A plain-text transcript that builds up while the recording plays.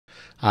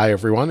Hi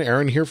everyone,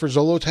 Aaron here for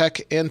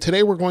Zollotech, and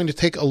today we're going to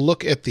take a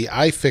look at the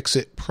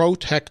iFixit Pro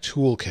Tech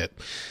Toolkit.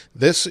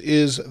 This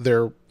is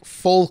their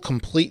full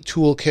complete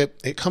toolkit.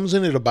 It comes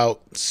in at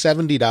about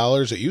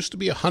 $70. It used to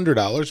be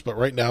 $100, but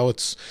right now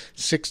it's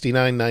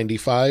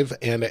 $69.95,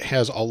 and it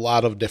has a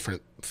lot of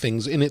different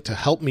things in it to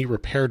help me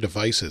repair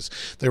devices.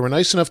 They were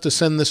nice enough to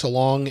send this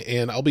along,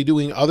 and I'll be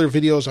doing other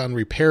videos on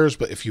repairs,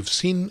 but if you've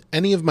seen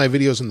any of my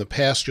videos in the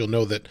past, you'll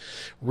know that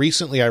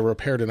recently I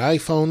repaired an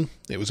iPhone.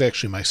 It was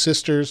actually my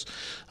sister's.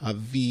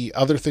 The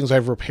other things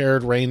I've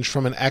repaired range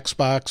from an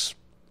Xbox,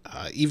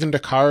 even to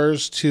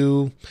cars,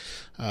 to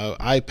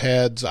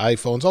iPads,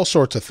 iPhones, all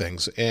sorts of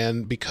things.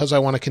 And because I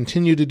want to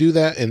continue to do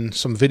that in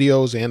some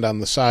videos and on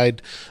the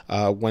side,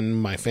 when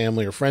my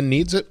family or friend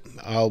needs it,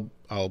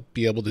 I'll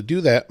be able to do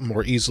that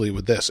more easily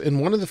with this.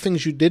 And one of the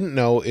things you didn't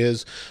know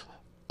is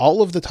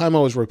all of the time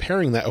I was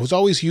repairing that, I was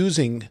always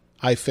using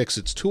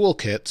iFixit's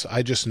toolkits.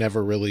 I just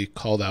never really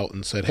called out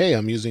and said, hey,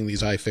 I'm using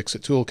these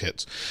iFixit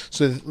toolkits.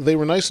 So they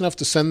were nice enough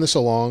to send this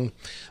along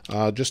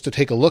just to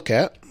take a look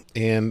at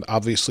and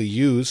obviously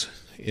use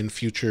in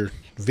future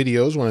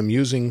videos when I'm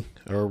using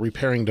or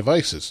repairing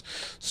devices.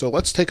 So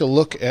let's take a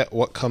look at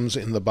what comes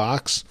in the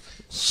box.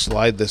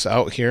 Slide this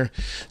out here.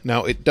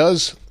 Now it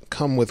does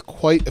come with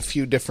quite a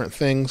few different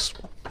things.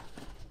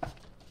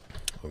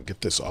 I'll get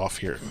this off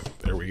here.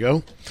 There we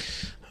go.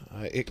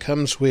 It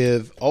comes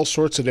with all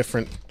sorts of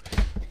different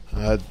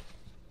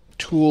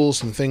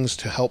tools and things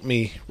to help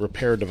me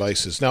repair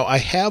devices. Now, I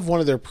have one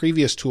of their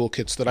previous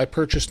toolkits that I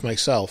purchased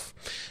myself,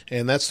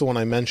 and that's the one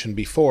I mentioned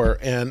before.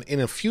 And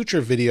in a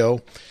future video,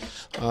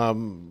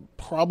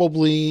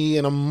 probably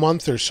in a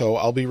month or so,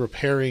 I'll be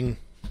repairing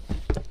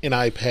an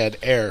iPad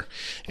Air,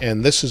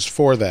 and this is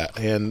for that.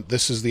 And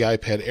this is the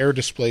iPad Air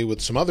display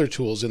with some other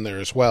tools in there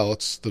as well.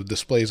 It's the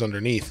displays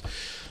underneath,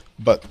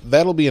 but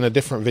that'll be in a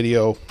different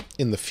video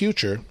in the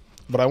future.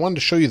 But I wanted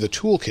to show you the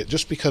toolkit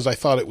just because I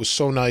thought it was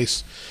so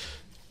nice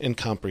and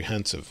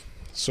comprehensive.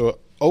 So it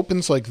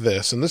opens like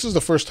this, and this is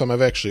the first time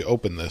I've actually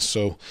opened this,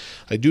 so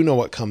I do know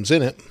what comes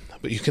in it.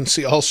 But you can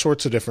see all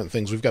sorts of different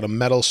things. We've got a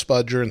metal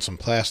spudger and some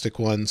plastic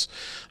ones,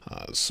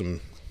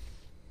 some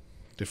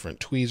different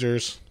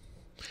tweezers.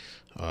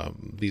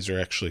 These are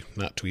actually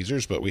not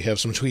tweezers, but we have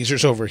some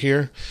tweezers over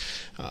here.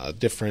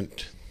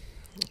 Different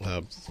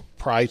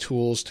pry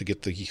tools to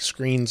get the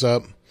screens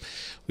up.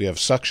 We have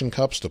suction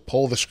cups to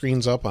pull the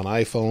screens up on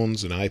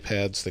iPhones and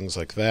iPads, things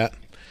like that.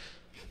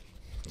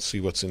 Let's see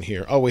what's in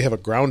here. Oh, we have a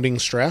grounding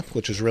strap,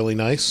 which is really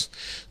nice.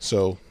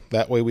 So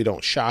that way we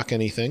don't shock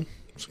anything.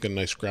 It's got a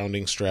nice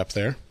grounding strap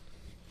there.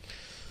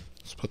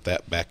 Let's put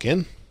that back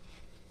in.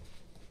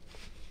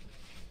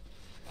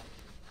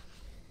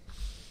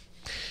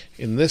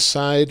 In this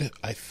side,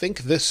 I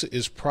think this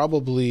is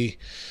probably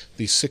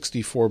the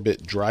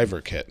 64-bit driver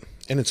kit,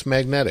 and it's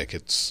magnetic.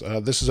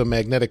 This is a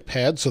magnetic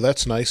pad, so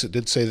that's nice. It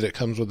did say that it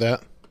comes with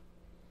that.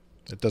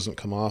 It doesn't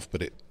come off,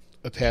 but it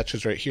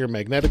attaches right here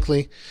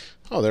magnetically.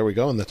 Oh, there we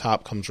go, and the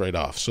top comes right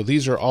off. So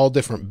these are all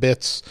different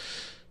bits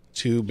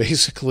to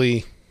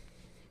basically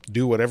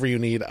do whatever you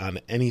need on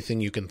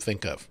anything you can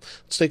think of.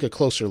 Let's take a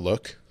closer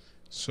look.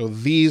 So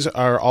these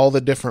are all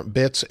the different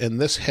bits,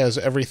 and this has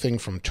everything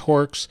from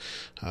Torx.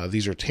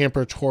 These are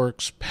tamper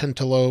Torx,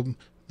 pentalobe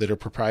that are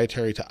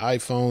proprietary to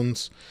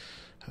iPhones,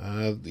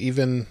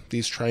 even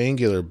these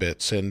triangular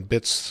bits and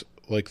bits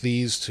like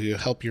these to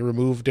help you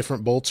remove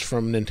different bolts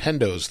from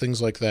Nintendos,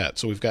 things like that.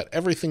 So we've got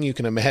everything you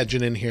can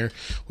imagine in here,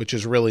 which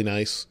is really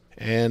nice.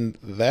 And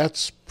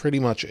that's pretty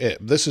much it.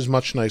 This is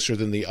much nicer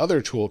than the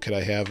other toolkit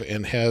I have,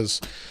 and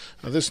has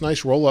this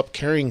nice roll-up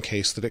carrying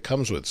case that it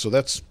comes with. So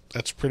that's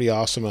pretty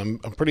awesome. I'm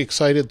pretty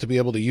excited to be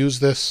able to use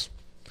this.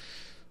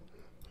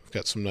 I've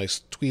got some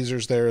nice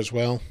tweezers there as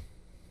well,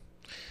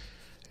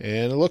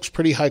 and it looks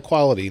pretty high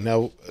quality.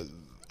 Now,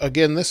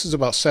 again, this is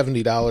about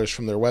 $70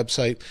 from their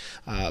website.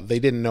 They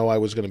didn't know I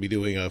was going to be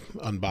doing an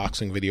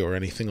unboxing video or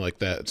anything like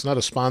that. It's not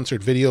a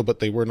sponsored video, but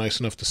they were nice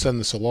enough to send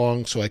this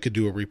along so I could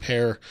do a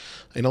repair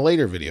in a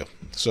later video.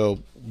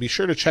 So be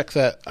sure to check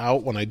that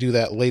out when I do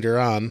that later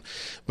on.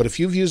 But if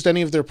you've used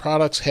any of their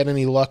products, had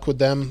any luck with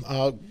them,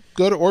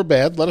 good or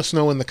bad, let us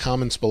know in the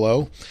comments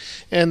below.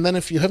 And then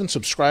if you haven't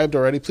subscribed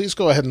already, please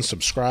go ahead and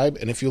subscribe.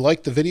 And if you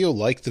like the video,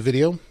 like the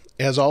video.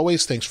 As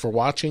always, thanks for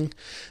watching.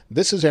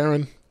 This is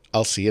Aaron.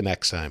 I'll see you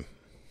next time.